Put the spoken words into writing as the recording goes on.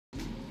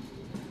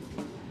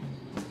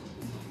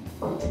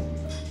Hi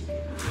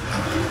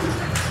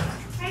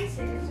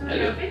sir, so Hello.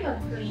 you're bring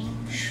a drink.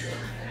 Sure.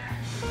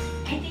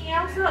 Anything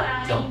else? So,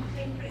 No. you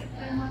can grab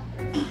one.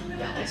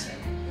 Yeah, that's right.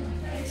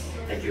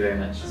 Thank you very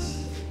much.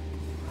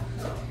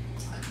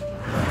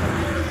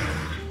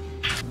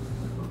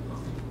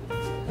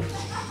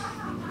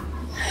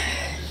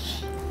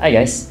 Hi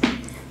guys.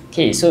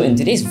 Okay, so in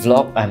today's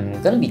vlog,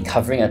 I'm going to be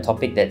covering a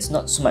topic that's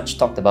not so much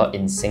talked about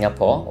in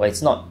Singapore. Or I'm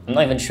not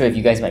even sure if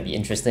you guys might be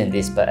interested in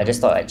this, but I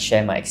just thought I'd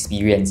share my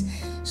experience.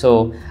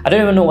 So I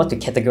don't even know what to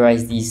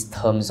categorize these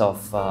terms of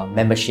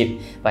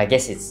membership, but I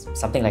guess it's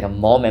something like a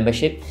mall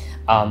membership.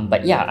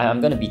 But yeah,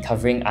 I'm going to be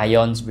covering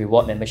Ion's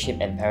reward membership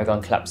and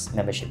Paragon Club's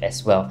membership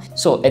as well.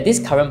 So at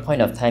this current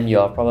point of time,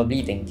 you're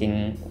probably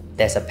thinking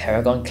there's a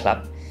Paragon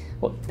Club.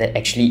 Well, that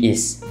actually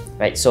is,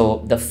 right?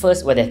 So there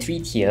are 3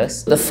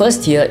 tiers. The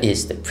first tier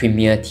is the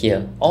Premier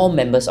Tier. All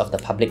members of the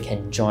public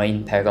can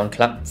join Paragon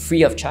Club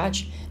free of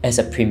charge as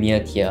a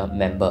Premier Tier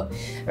member,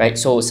 right?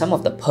 So some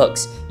of the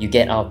perks you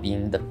get out of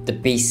being the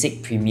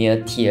basic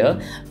Premier Tier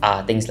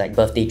are things like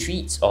birthday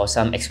treats or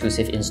some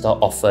exclusive in-store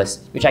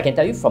offers, which I can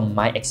tell you from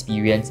my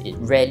experience, there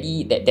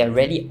are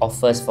rarely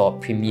offers for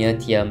Premier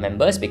Tier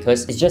members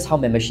because it's just how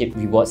membership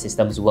reward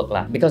systems work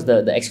lah. Because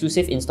the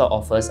exclusive in-store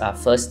offers are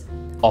first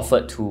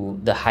offered to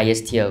the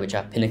highest tier, which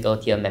are Pinnacle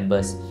Tier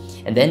members.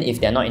 And then if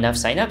there are not enough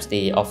signups,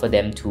 they offer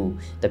them to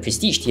the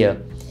Prestige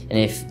Tier. And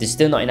if there's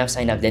still not enough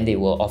signups, then they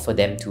will offer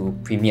them to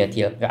Premier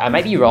Tier. I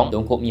might be wrong,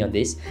 don't quote me on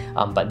this,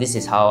 but this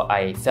is how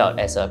I felt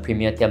as a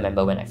Premier Tier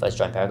member when I first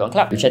joined Paragon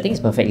Club, which I think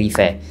is perfectly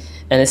fair.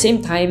 And at the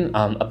same time,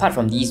 apart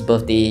from these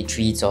birthday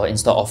treats or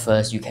in-store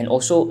offers, you can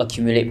also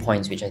accumulate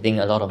points, which I think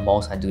a lot of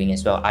malls are doing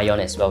as well,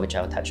 Ion as well, which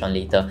I'll touch on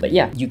later. But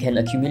yeah, you can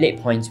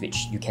accumulate points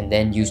which you can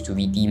then use to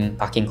redeem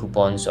parking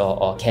coupons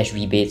or cash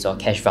rebates or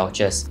cash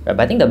vouchers. Right?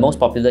 But I think the most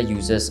popular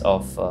users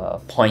of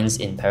points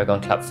in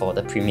Paragon Club for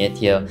the Premier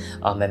Tier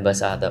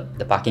members are the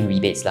parking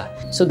rebates lah.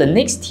 So the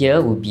next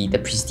tier will be the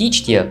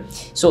Prestige Tier.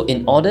 So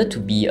in order to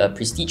be a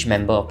Prestige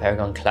member of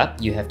Paragon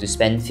Club, you have to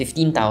spend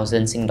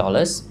 15,000 Sing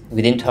dollars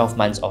within 12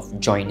 months of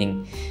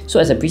joining. So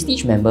as a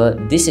Prestige member,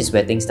 this is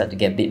where things start to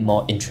get a bit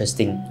more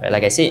interesting. Right?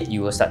 Like I said,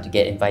 you will start to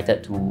get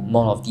invited to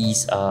more of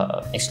these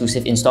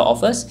exclusive in-store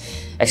offers,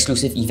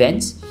 exclusive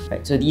events.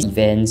 Right? So these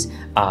events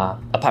are,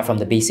 apart from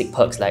the basic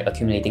perks like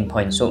accumulating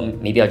points, so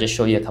maybe I'll just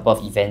show you a couple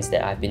of events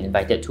that I've been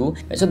invited to.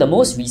 Right? So the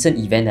most recent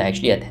event I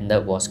actually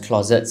attended was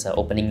Closet's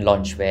opening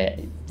launch, where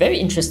very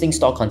interesting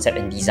store concept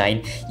and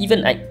design.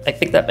 Even I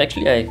picked up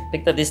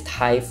this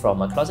tie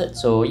from a Closet.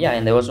 So yeah,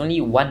 and there was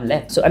only one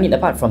left. So I mean,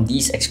 apart from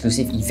these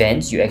exclusive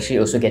events, you actually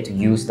also get to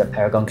use the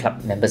Paragon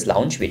Club Members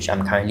Lounge, which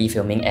I'm currently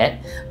filming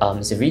at.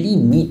 It's a really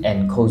neat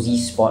and cozy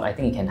spot. I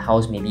think it can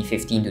house maybe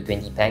 15 to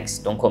 20 packs.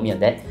 Don't quote me on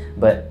that.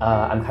 But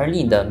I'm currently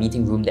in the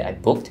meeting room that I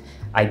booked.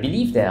 I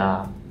believe there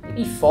are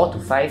maybe 4 to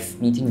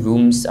 5 meeting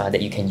rooms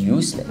that you can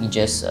use. Let me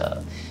just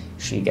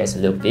show you guys a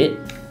little bit.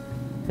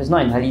 It's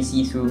not entirely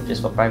see-through,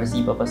 just for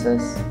privacy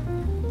purposes.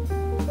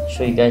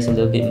 Show you guys a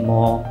little bit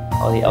more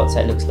how the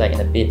outside looks like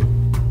in a bit.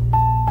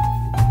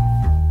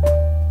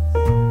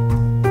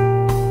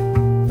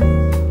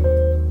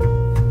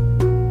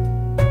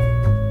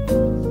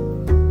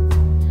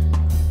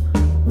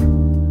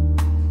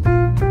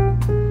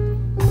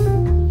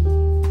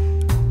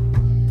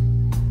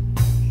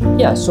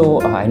 Yeah,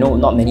 so I know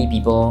not many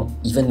people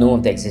even know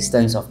of the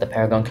existence of the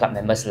Paragon Club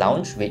Members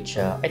Lounge, which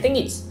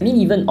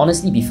even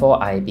honestly,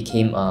 before I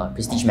became a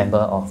Prestige member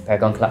of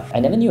Paragon Club,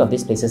 I never knew of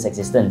this place's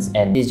existence.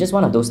 And it's just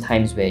one of those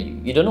times where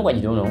you don't know what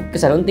you don't know.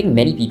 Because I don't think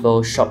many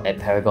people shop at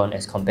Paragon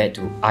as compared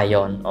to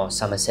Ion or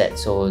Somerset.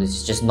 So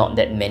there's just not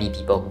that many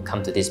people who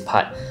come to this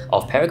part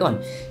of Paragon.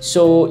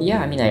 So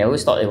yeah, I mean, I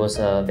always thought it was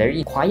a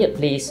very quiet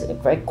place, a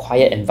very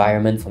quiet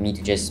environment for me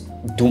to just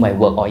do my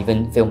work or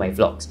even film my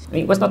vlogs. I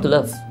mean, what's not to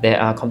love? There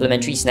are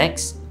complimentary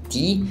snacks,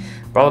 tea,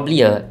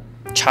 probably a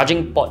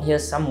charging port here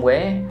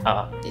somewhere.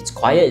 It's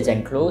quiet, it's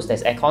enclosed,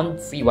 there's aircon,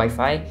 free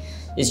Wi-Fi.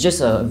 It's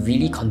just a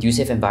really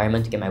conducive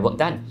environment to get my work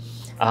done.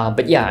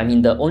 But yeah, I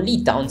mean, the only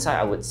downside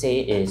I would say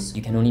is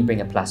you can only bring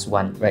a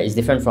 +1, right? It's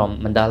different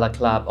from Mandala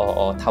Club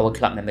or Tower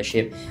Club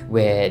membership,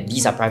 where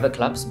these are private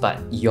clubs, but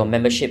your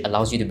membership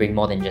allows you to bring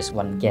more than just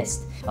one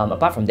guest.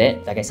 Apart from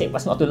that, like I said,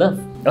 what's not to love?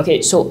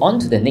 Okay, so on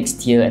to the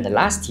next tier, and the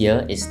last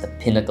tier is the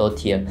Pinnacle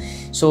Tier.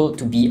 So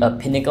to be a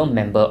Pinnacle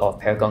member of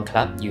Paragon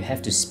Club, you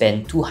have to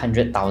spend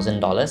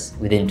 $200,000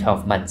 within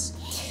 12 months.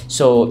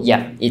 So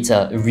yeah, it's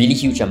a really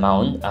huge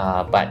amount,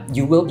 but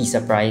you will be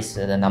surprised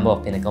at the number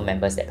of Pinnacle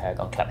members that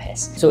Paragon Club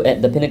has. So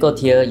at the Pinnacle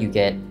Tier, you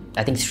get,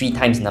 I think, 3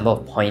 times the number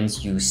of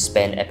points you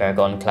spend at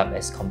Paragon Club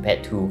as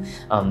compared to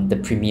the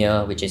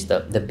Premier, which is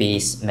the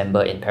base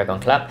member in Paragon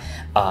Club.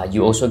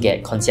 You also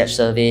get concierge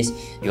service,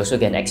 you also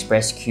get an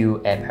express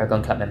queue at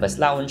Paragon Club Members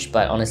Lounge,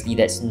 but honestly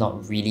that's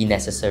not really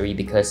necessary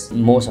because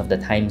most of the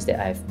times that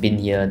I've been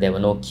here, there were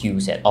no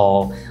queues at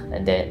all,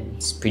 and then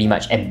it's pretty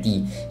much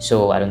empty.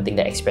 So I don't think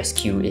that express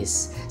queue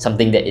is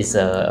something that is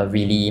a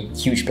really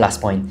huge plus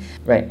point.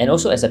 Right, and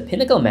also as a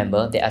Pinnacle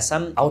member, there are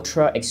some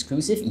ultra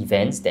exclusive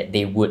events that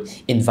they would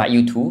invite invite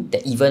you to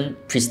that even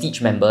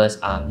Prestige members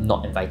are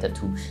not invited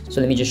to. So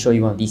let me just show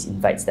you one of these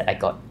invites that I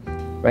got.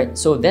 Right,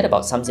 so that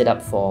about sums it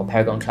up for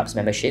Paragon Club's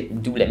membership.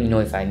 Do let me know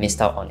if I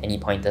missed out on any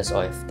pointers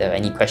or if there are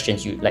any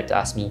questions you'd like to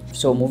ask me.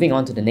 So moving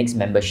on to the next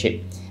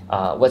membership,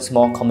 what's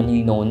more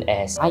commonly known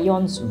as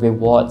Ion's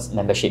Rewards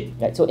membership.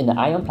 Right, so in the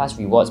Ion Plus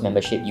Rewards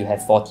membership, you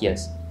have 4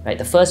 tiers. Right,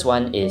 the first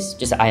one is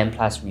just an Ion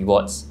Plus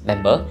Rewards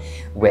member,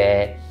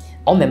 where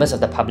all members of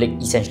the public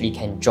essentially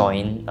can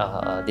join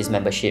this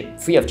membership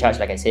free of charge.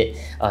 Like I said,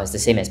 it's the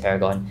same as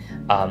Paragon,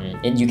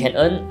 and you can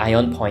earn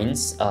Ion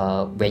points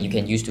where you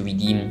can use to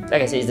redeem.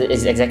 Like I said,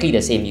 it's exactly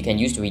the same. You can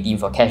use to redeem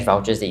for cash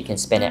vouchers that you can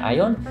spend at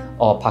Ion,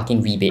 or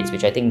parking rebates,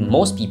 which I think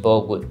most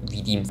people would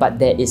redeem. But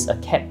there is a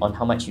cap on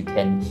how much you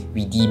can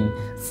redeem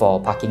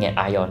for parking at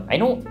Ion. I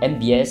know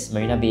MBS,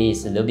 Marina Bay,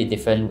 is a little bit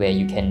different, where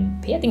you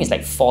can pay, I think it's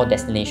like $4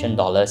 destination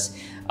dollars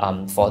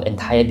for an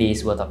entire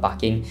day's worth of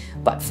parking.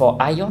 But for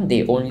Ion,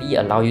 they only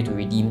allow you to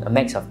redeem a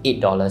max of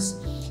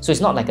 $8. So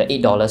it's not like a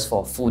 $8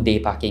 for full day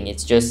parking.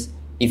 It's just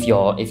if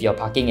your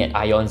parking at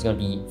Ion is going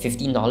to be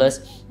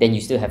 $15, then you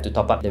still have to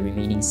top up the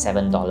remaining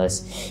 $7.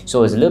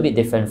 So it's a little bit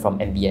different from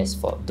MBS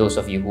for those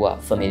of you who are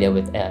familiar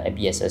with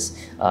MBS's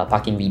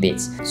parking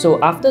rebates.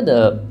 So after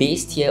the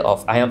base tier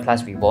of Ion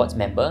Plus Rewards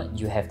member,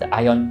 you have the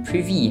Ion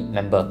Privi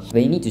member,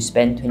 where you need to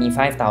spend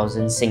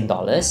 25,000 Sing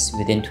dollars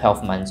within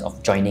 12 months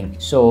of joining.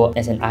 So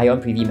as an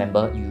Ion Privi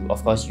member,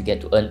 of course you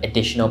get to earn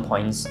additional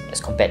points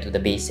as compared to the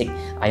basic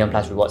Ion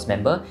Plus Rewards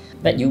member,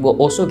 but you will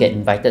also get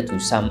invited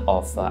to some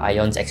of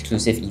Ion's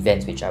exclusive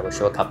events, which I will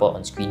show a couple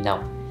on screen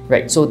now.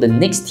 Right, so the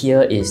next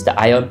tier is the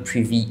Ion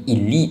Privi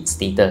Elite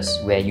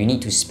status, where you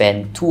need to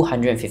spend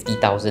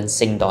 250,000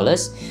 Sing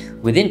dollars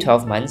within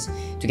 12 months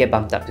to get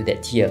bumped up to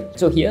that tier.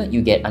 So here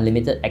you get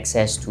unlimited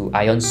access to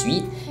Ion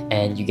Suite,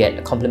 and you get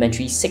a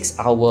complimentary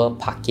 6-hour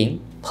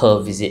parking per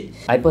visit.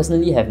 I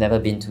personally have never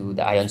been to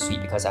the Ion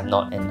Suite because I'm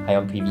not an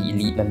Ion Privi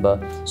Elite member,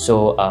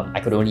 so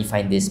I could only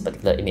find this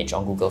particular image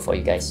on Google for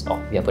you guys.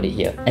 Oh, we have put it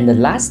here. And the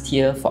last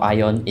tier for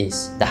Ion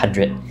is the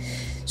 100.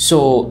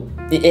 So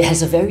it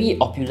has a very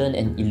opulent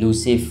and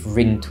elusive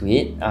ring to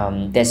it.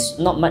 There's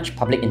not much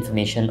public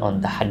information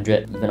on the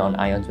 100, even on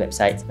Ion's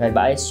website, right?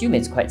 But I assume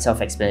it's quite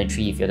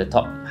self-explanatory. If you're the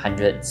top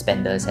 100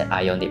 spenders at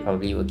Ion, they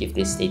probably will give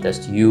this status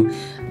to you.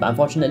 But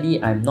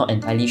unfortunately, I'm not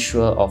entirely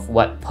sure of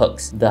what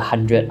perks the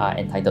 100 are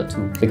entitled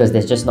to, because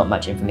there's just not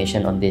much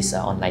information on this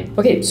online.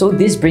 Okay, so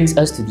this brings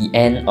us to the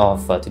end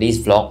of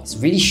today's vlog. It's a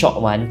really short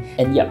one.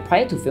 And yeah,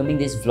 prior to filming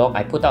this vlog,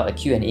 I put out a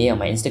Q&A on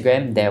my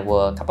Instagram. There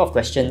were a couple of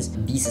questions.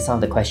 These are some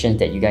of the questions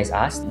that you guys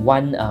asked.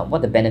 One, what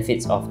are the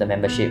benefits of the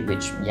membership,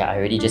 which yeah, I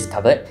already just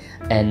covered.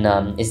 And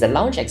is the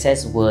lounge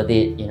access worth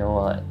it? You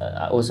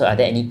know, also, are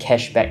there any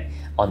cashback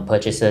on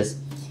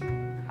purchases?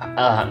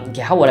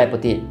 Okay, how would I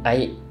put it?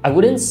 I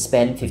wouldn't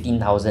spend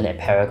 15,000 at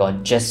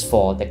Paragon just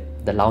for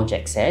the lounge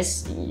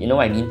access. You know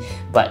what I mean?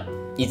 But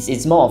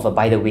it's more of a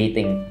by the way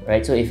thing,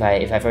 right? So if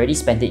I've already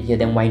spent it here,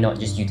 then why not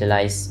just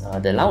utilize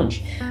the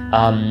lounge?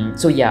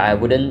 So yeah, I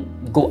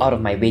wouldn't go out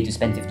of my way to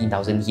spend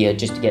 15,000 here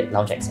just to get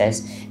lounge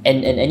access.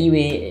 And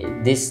anyway,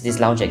 this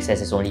lounge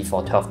access is only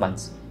for 12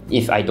 months.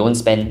 If I don't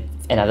spend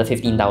another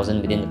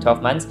 15,000 within the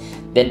 12 months,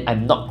 then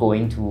I'm not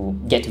going to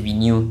get to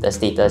renew the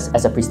status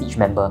as a Prestige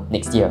member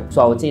next year.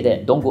 So I would say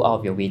that don't go out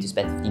of your way to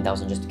spend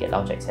 15,000 just to get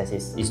lounge access.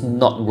 It's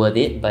not worth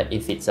it, but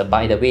if it's a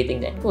by the way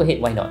thing, then go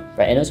ahead, why not?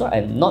 Right, and also,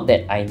 not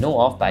that I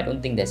know of, but I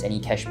don't think there's any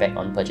cashback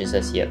on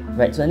purchases here.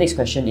 Right, so the next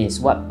question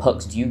is, what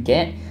perks do you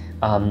get?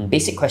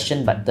 Basic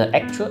question, but the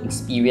actual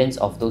experience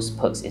of those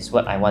perks is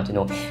what I want to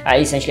know.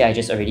 Essentially, I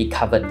just already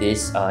covered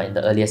this in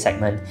the earlier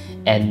segment,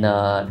 and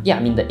yeah, I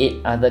mean, the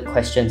 8 other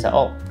questions are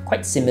all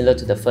quite similar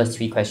to the first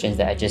 3 questions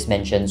that I just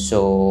mentioned,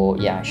 so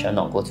yeah, I shall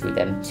not go through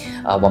them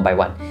one by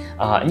one.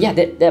 And yeah,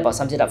 that about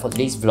sums it up for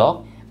today's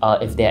vlog.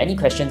 If there are any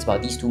questions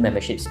about these 2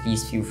 memberships,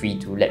 please feel free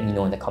to let me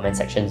know in the comment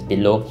sections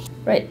below.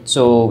 Right,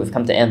 so we've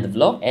come to the end of the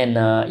vlog, and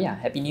yeah,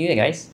 Happy New Year, guys!